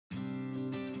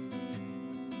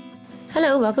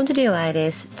Hello, welcome to DIY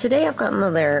Ideas. Today I've got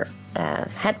another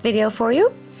hat video for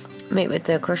you, made with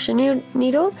the crochet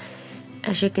needle.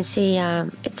 As you can see,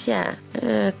 it's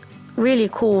a really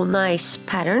cool, nice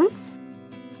pattern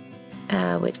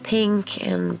with pink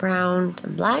and brown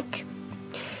and black.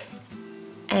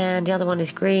 And the other one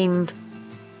is green,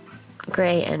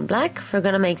 grey and black. We're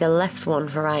gonna make the left one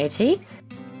variety.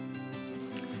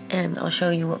 And I'll show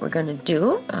you what we're gonna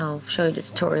do. I'll show you the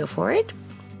tutorial for it.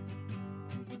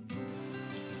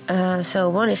 So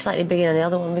one is slightly bigger than the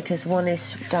other one because one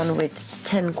is done with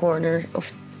 10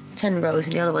 rows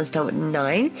and the other one's done with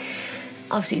 9.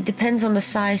 Obviously it depends on the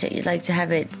size that you'd like to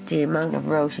have it, the amount of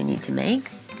rows you need to make.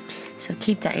 So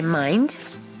keep that in mind.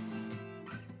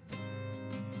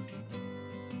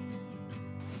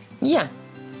 Yeah,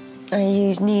 I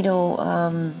use needle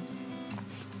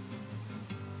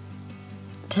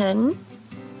 10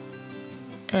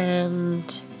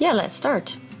 and yeah, let's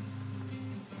start.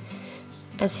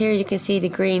 As here you can see the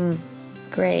green,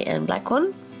 grey and black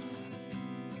one.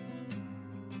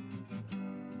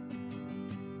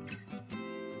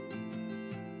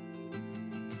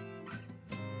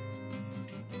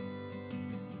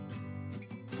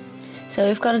 So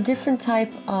we've got a different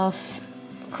type of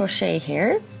crochet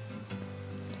here.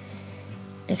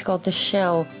 It's called the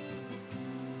shell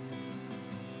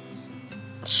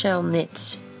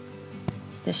knit,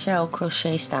 the shell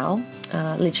crochet style,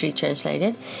 literally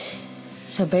translated.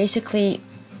 So basically,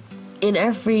 in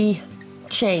every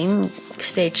chain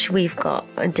stitch we've got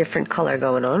a different color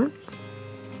going on,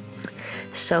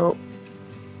 so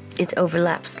it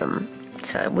overlaps them.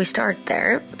 So we start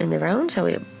there in the round, so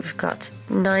we've got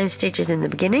 9 stitches in the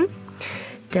beginning,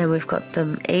 then we've got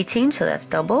them 18, so that's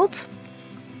doubled,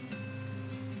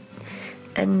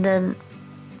 and then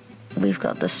we've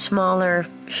got the smaller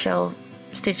shell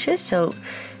stitches, so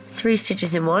 3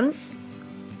 stitches in one.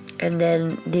 And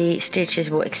then the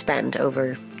stitches will expand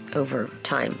over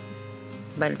time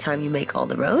by the time you make all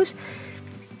the rows.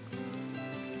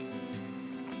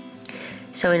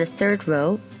 So in the third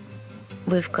row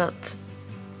we've got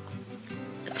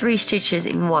 3 stitches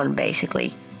in one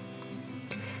basically.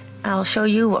 I'll show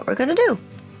you what we're gonna do.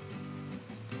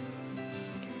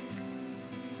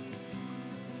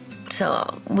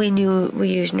 So we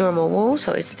use normal wool,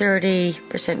 so it's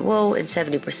 30% wool and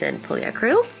 70%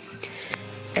 polyacryl.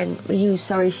 And we use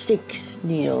 6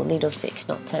 needle 6,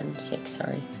 not 10, 6,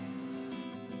 sorry.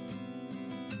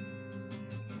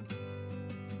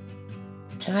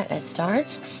 Alright, let's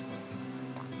start.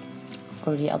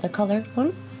 For the other colored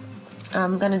one,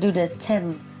 I'm gonna do the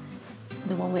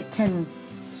one with 10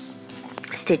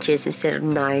 stitches instead of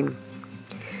 9.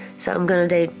 So I'm gonna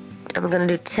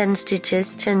do 10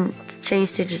 stitches, 10 chain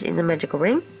stitches in the magical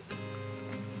ring.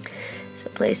 So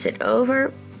place it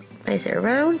over, place it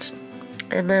around,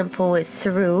 and then pull it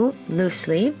through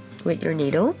loosely with your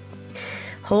needle.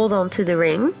 Hold on to the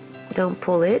ring, don't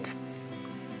pull it.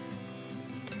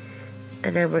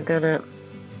 And then we're gonna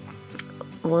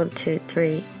 1, 2,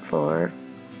 3, 4,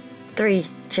 3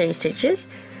 chain stitches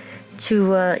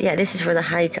to this is for the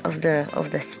height of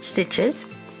the stitches.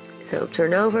 So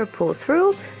turn over, pull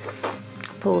through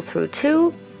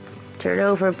 2, turn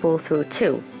over, pull through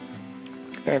 2,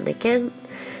 and again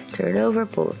turn over,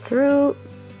 pull through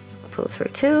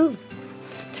 2,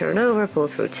 turn over, pull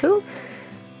through 2.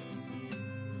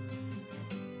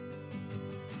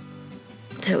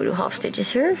 So we do half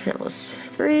stitches here. That was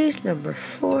 3, number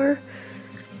 4.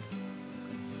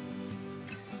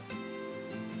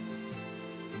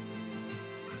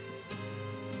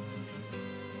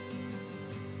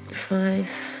 Five,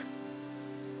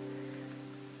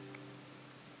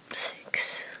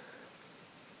 6,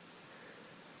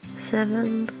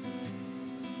 7,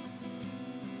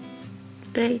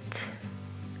 8,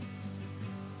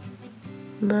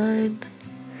 9,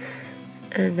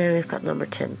 and then we've got number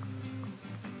 10.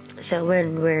 So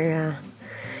when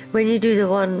you do the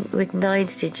one with 9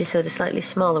 stitches, so the slightly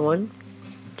smaller one,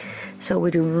 so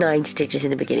we do 9 stitches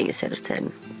in the beginning instead of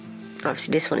 10.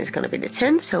 Obviously this one is going to be the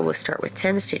 10, so we'll start with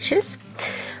 10 stitches.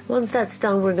 Once that's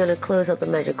done, we're going to close up the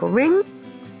magical ring,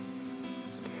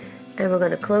 and we're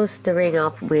going to close the ring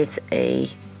up with a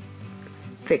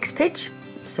fixed pitch.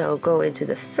 So go into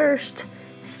the first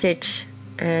stitch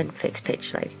and fixed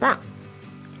pitch like that.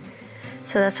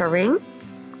 So that's our ring.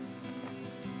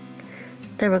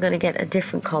 Then we're going to get a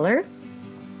different color.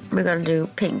 We're going to do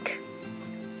pink.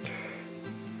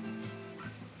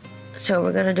 So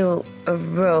we're going to do a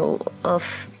row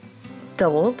of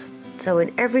doubled. So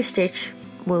in every stitch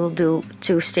we'll do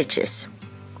 2 stitches.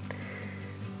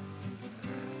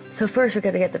 So first we're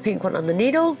going to get the pink one on the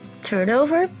needle, turn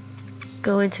over,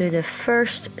 go into the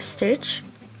first stitch,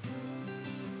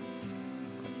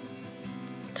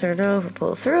 turn over,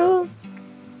 pull through,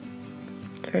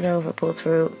 turn over, pull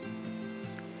through,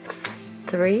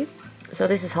 3. So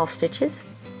this is half stitches.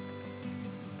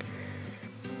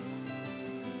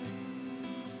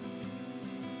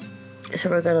 So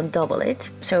we're gonna double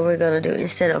it. So we're gonna do,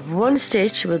 instead of 1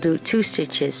 stitch, we'll do 2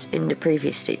 stitches in the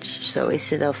previous stitch. So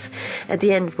instead of, at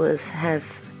the end we'll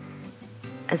have,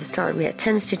 as a start we had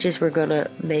 10 stitches, we're gonna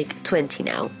make 20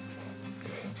 now.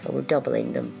 So we're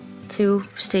doubling them. 2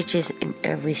 stitches in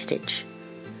every stitch.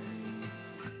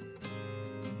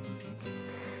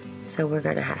 So we're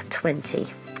gonna have 20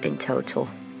 in total.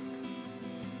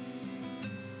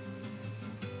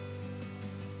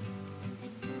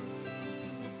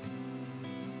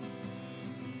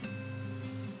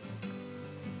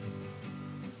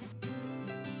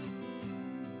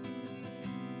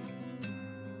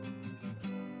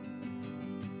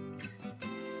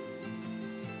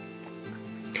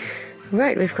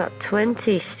 Right, we've got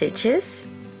 20 stitches.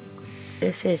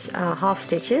 This is half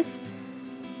stitches.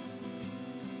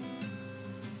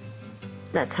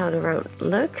 That's how the round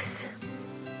looks.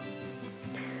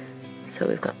 So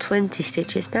we've got 20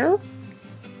 stitches now.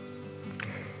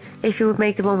 If you would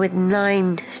make the one with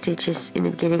 9 stitches in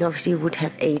the beginning, obviously you would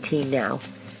have 18 now.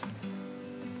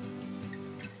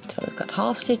 So we've got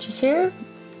half stitches here.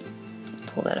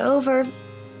 Pull that over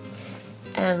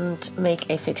and make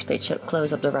a fixed pitch to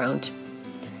close up the round.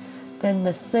 Then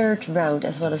the third round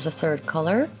as well as the third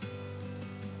color.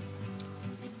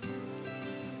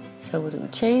 So we'll do a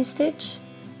chain stitch.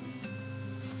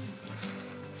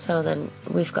 So then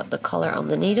we've got the color on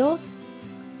the needle,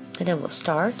 and then we'll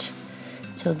start.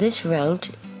 So this round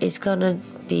is gonna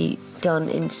be done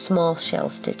in small shell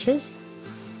stitches.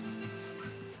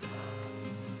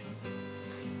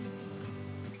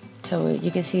 So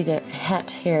you can see the hat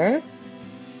here.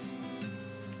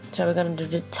 So we're gonna do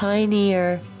the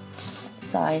tinier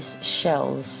size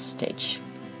shells stitch.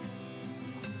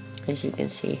 As you can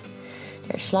see,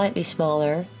 they're slightly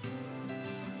smaller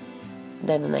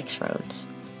than the next round.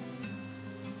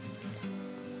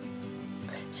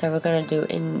 So we're gonna do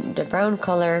in the brown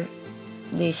color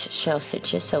these shell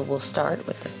stitches. So we'll start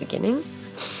with the beginning.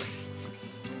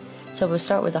 So we'll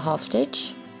start with the half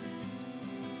stitch.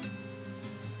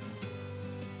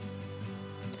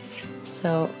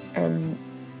 So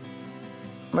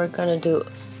we're gonna do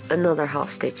another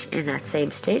half stitch in that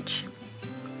same stitch.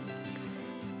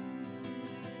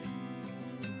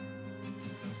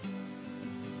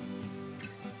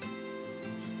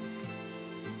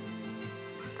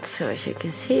 So as you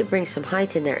can see, it brings some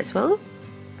height in there as well.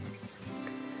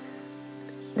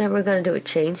 Then we're going to do a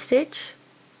chain stitch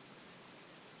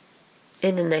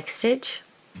in the next stitch,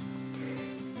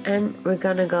 and we're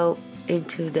going to go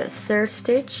into the third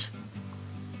stitch,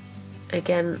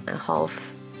 again a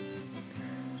half,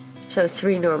 so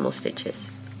 3 normal stitches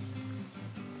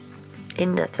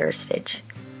in the third stitch.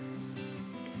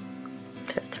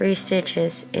 So 3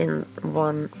 stitches in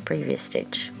 1 previous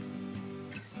stitch.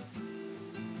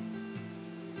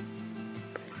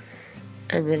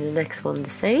 And then the next one the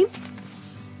same.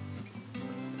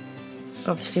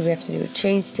 Obviously we have to do a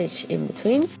chain stitch in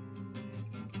between.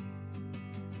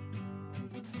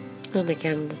 And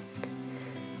again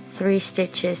 3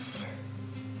 stitches,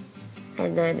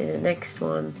 and then in the next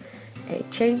one a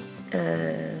chain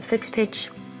fixed pitch,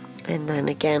 and then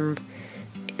again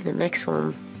in the next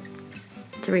one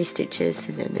 3 stitches,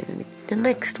 and then in the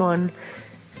next one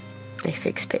a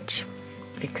fixed pitch,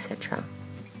 etc.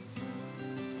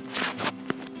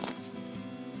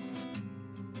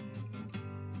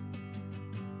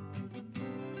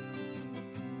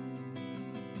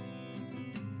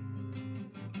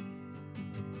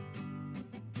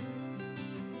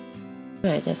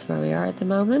 Right, that's where we are at the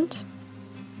moment.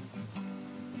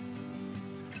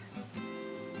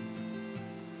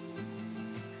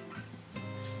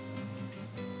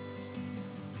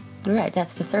 Right,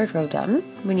 that's the third row done.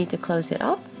 We need to close it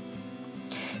up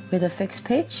with a fixed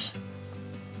pitch.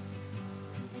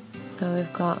 So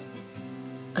we've got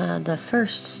the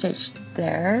first stitch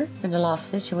there and the last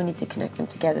stitch, and we need to connect them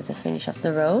together to finish off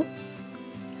the row,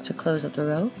 to close up the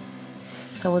row.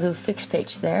 So we'll do a fixed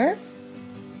pitch there.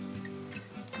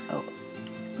 So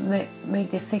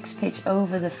make the fixed pitch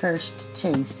over the first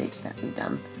chain stitch that we've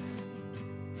done.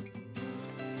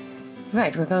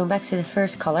 Right, we're going back to the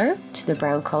first color, to the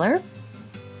brown color.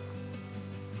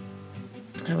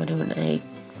 And we're doing a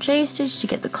chain stitch to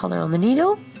get the color on the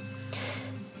needle.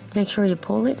 Make sure you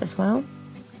pull it as well,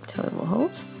 so it will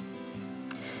hold.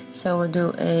 So we'll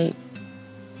do a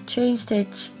chain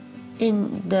stitch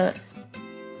in the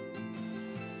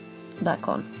back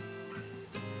one.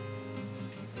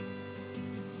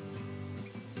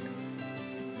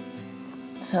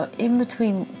 So in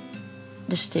between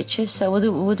the stitches, so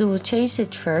we'll do a chain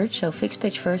stitch first, so fixed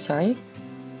pitch first, sorry.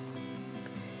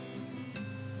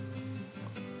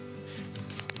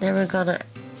 Then we're gonna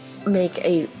make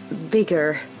a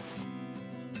bigger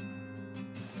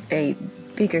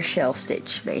shell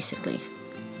stitch, basically.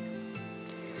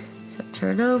 So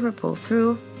turn over, pull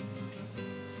through,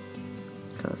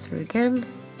 go through again.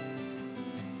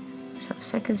 So a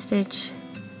second stitch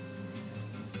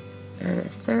and a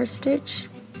third stitch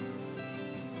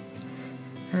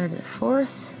and a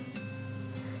fourth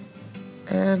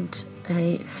and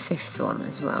a fifth one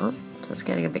as well. So it's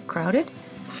getting a bit crowded,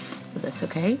 but that's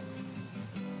okay.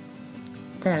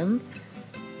 Then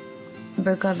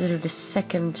we're going to do the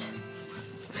second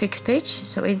fixed pitch,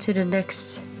 so into the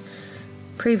next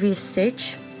previous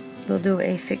stitch we'll do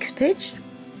a fixed pitch,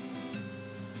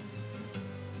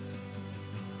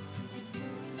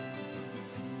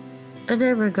 and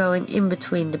then we're going in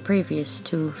between the previous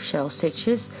two shell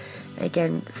stitches,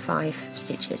 again 5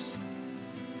 stitches,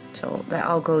 so that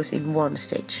all goes in one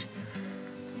stitch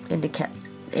in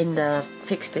the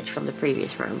fixed pitch from the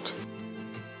previous round.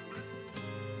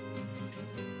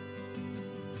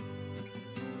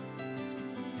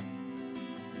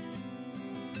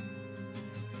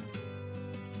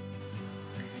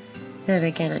 Then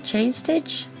again a chain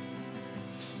stitch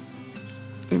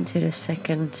into the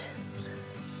second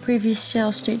previous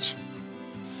shell stitch.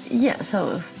 Yeah,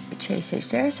 so a chain stitch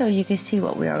there, so you can see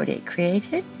what we already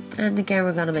created. And again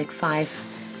we're gonna make 5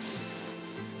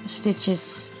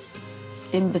 stitches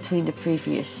in between the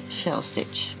previous shell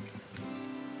stitch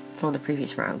from the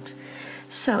previous round.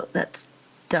 So that's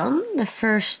done. The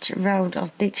first round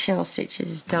of big shell stitches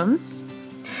is done.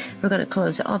 We're gonna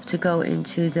close it up to go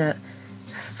into the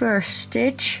first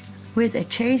stitch with a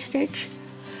chain stitch.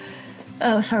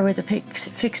 Oh, sorry, with a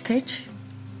fixed pitch.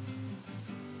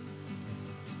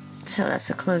 So that's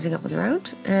the closing up of the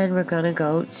round, and we're gonna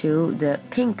go to the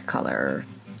pink color.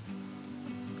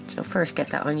 So first get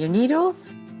that on your needle.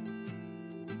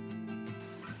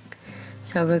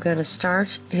 So we're gonna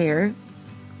start here.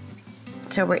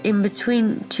 So we're in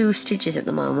between 2 stitches at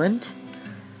the moment.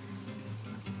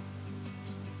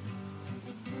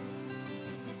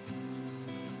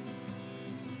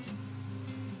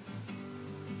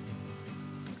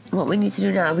 What we need to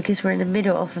do now, because we're in the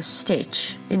middle of a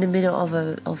stitch, in the middle of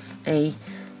a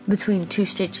between 2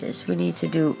 stitches, we need to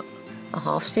do a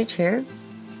half stitch here.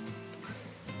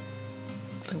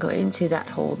 Go into that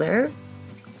hole there.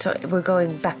 So we're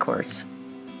going backwards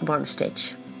 1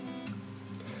 stitch.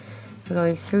 We're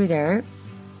going through there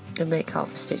and make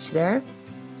half a stitch there.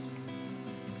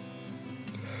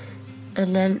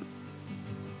 And then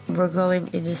we're going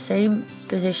in the same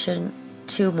position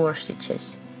 2 more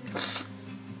stitches.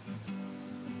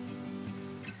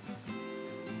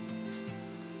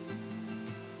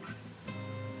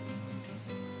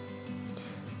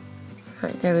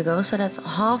 Right, there we go, so that's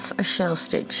half a shell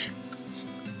stitch.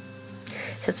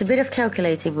 So it's a bit of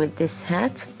calculating with this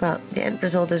hat, but the end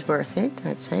result is worth it,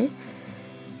 I'd say.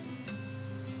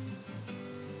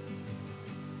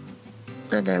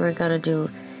 And then we're gonna do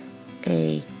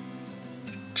a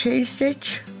chain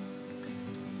stitch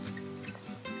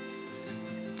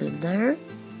in there.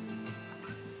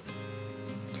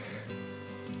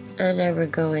 And then we're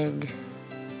going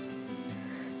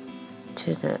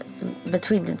to the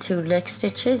between the 2 next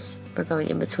stitches, we're going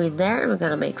in between there, and we're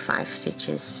gonna make 5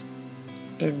 stitches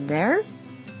in there.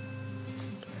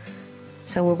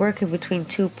 So we're working between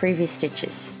 2 previous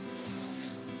stitches.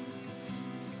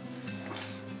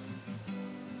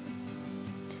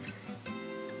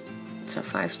 So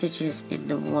 5 stitches in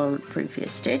the 1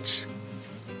 previous stitch.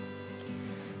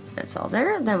 That's all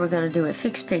there. Then we're gonna do a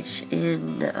fixed pitch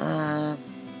in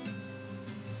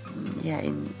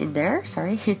in there,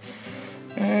 sorry.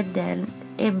 And then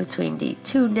in between the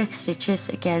 2 next stitches,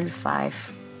 again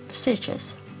 5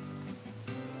 stitches.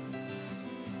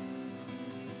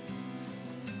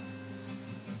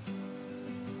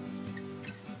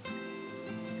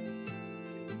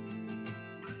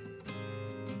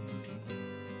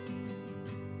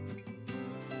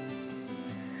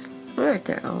 Alright,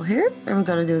 they're all here, and we're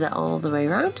gonna do that all the way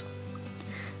around.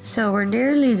 So we're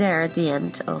nearly there at the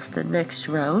end of the next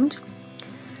round.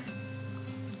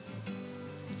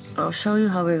 I'll show you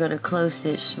how we're going to close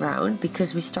this round,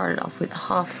 because we started off with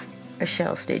half a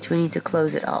shell stitch. We need to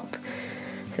close it up.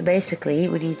 So basically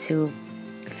we need to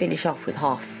finish off with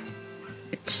half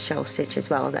a shell stitch as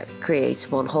well. That creates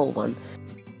 1 whole one.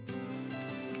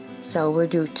 So we'll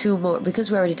do 2 more, because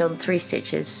we already done 3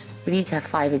 stitches. We need to have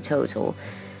 5 in total.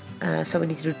 So we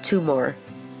need to do 2 more,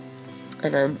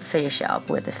 and then finish it up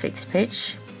with a fixed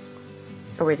pitch,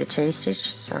 or with a chain stitch,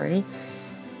 sorry.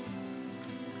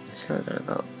 So we're going to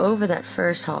go over that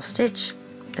first half stitch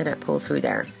and then pull through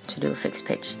there to do a fixed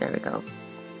pitch. There we go.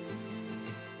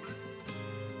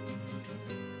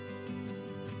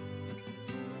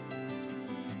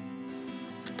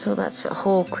 So that's a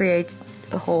whole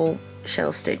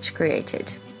shell stitch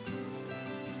created.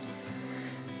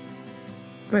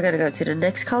 We're going to go to the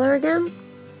next color again.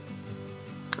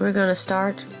 We're going to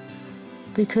start,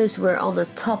 because we're on the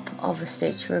top of a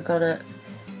stitch, we're going to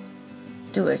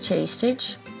do a chain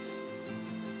stitch,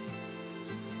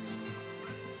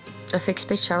 a fixed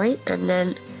pitch, sorry, and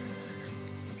then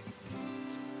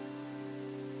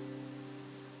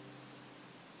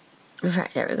right,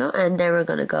 there we go, and then we're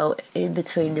going to go in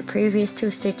between the previous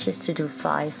 2 stitches to do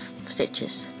 5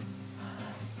 stitches.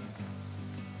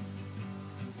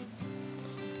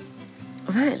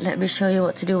 Right, let me show you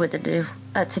what to do with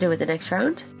the next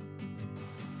round.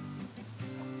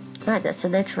 Right, that's the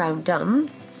next round done.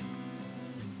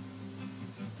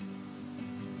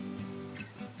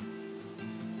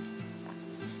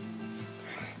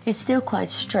 It's still quite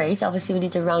straight, obviously we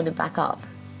need to round it back up.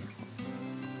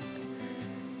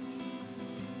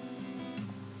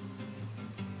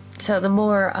 So the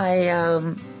more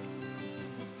I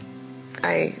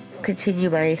continue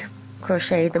my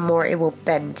crochet, the more it will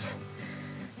bend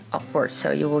upwards,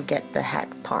 so you will get the head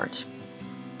part.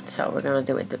 So we're gonna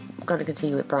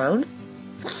continue with brown.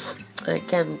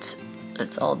 Again,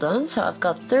 it's all done. So I've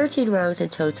got 13 rounds in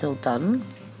total done.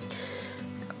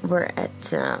 We're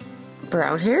at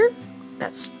brown here.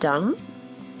 That's done.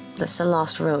 That's the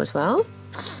last row as well.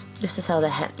 This is how the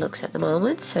head looks at the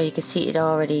moment. So you can see it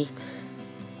already,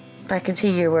 by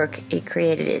continuing work, it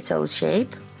created its own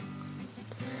shape.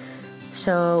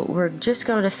 So we're just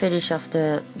going to finish off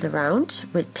the round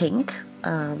with pink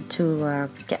to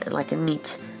get like a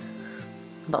neat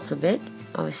bottom bit.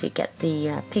 Obviously get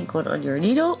the pink one on your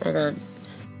needle, and then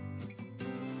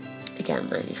again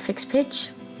I need fixed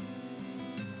pitch.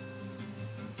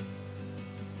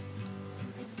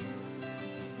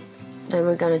 Then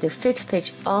we're going to do fixed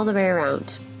pitch all the way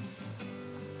around.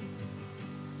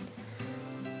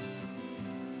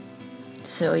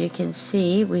 So you can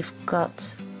see we've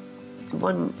got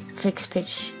 1 fixed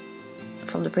pitch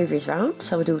from the previous round,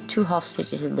 so we do 2 half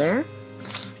stitches in there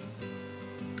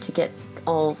to get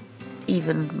all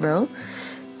even row.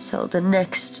 So the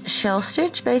next shell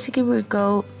stitch, basically we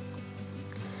go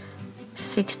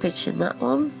fixed pitch in that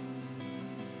one,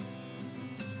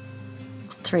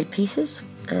 3 pieces,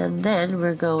 and then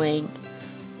we're going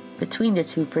between the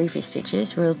 2 previous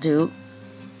stitches.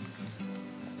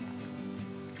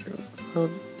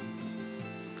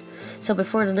 So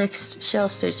before the next shell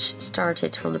stitch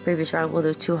started from the previous round, we'll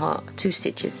do 2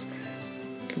 stitches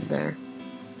in there.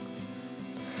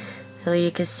 So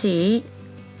you can see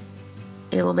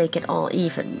it will make it all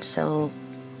even. So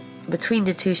between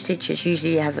the 2 stitches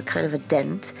usually you have a kind of a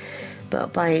dent,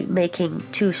 but by making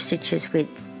 2 stitches with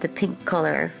the pink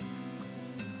color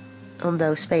on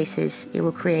those spaces, it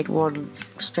will create 1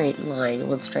 straight line,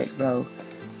 1 straight row.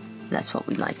 That's what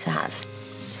we like to have.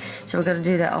 So we're going to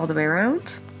do that all the way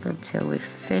around until we've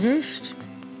finished.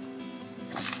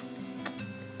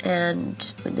 And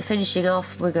with the finishing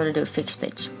off, we're going to do a fixed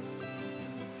pitch.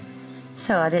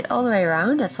 So I did all the way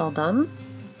around, that's all done.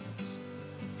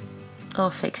 All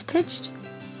fixed pitched.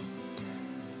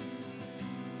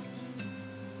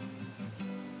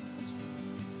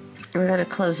 We're going to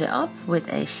close it up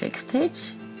with a fixed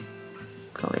pitch.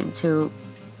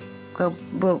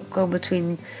 We'll go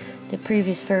between the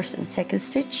previous first and second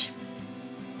stitch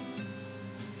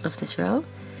of this row,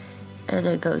 and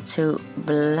then go to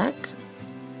black,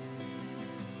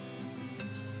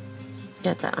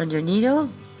 get that on your needle,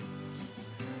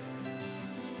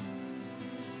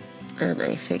 and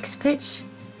a fixed pitch.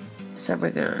 So we're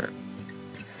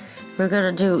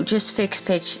gonna do just fixed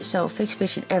pitch, so fixed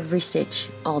pitch in every stitch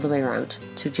all the way around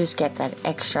to just get that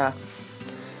extra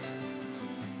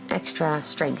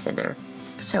strength in there.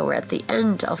 So we're at the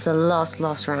end of the last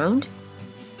round.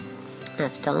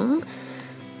 That's done.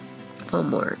 1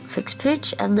 more fixed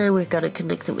pitch, and then we're gonna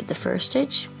connect it with the first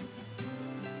stitch.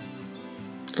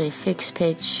 A fixed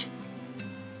pitch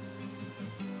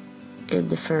in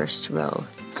the first row,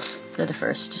 the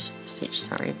first stitch,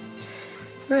 sorry.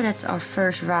 Right, that's our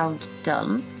first round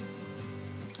done.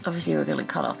 Obviously we're gonna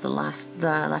cut off the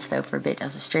leftover bit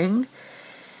as a string,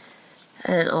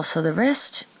 and also the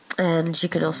rest. And you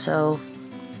can also,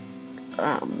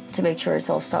 to make sure it's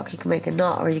all stuck, you can make a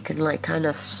knot, or you can like kind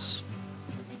of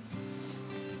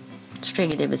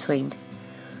string it in between.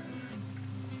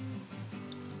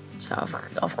 So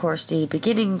of course the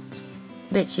beginning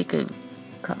bits you can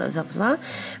cut those up as well.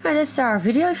 Alright, that's our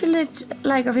video. If you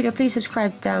like our video, please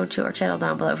subscribe down to our channel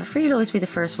down below for free. You'll always be the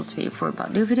first one to be informed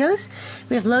about new videos.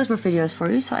 We have loads more videos for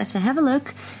you, so I say have a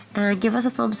look and give us a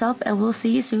thumbs up, and we'll see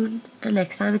you soon and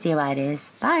next time with DIY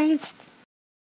ideas. Bye!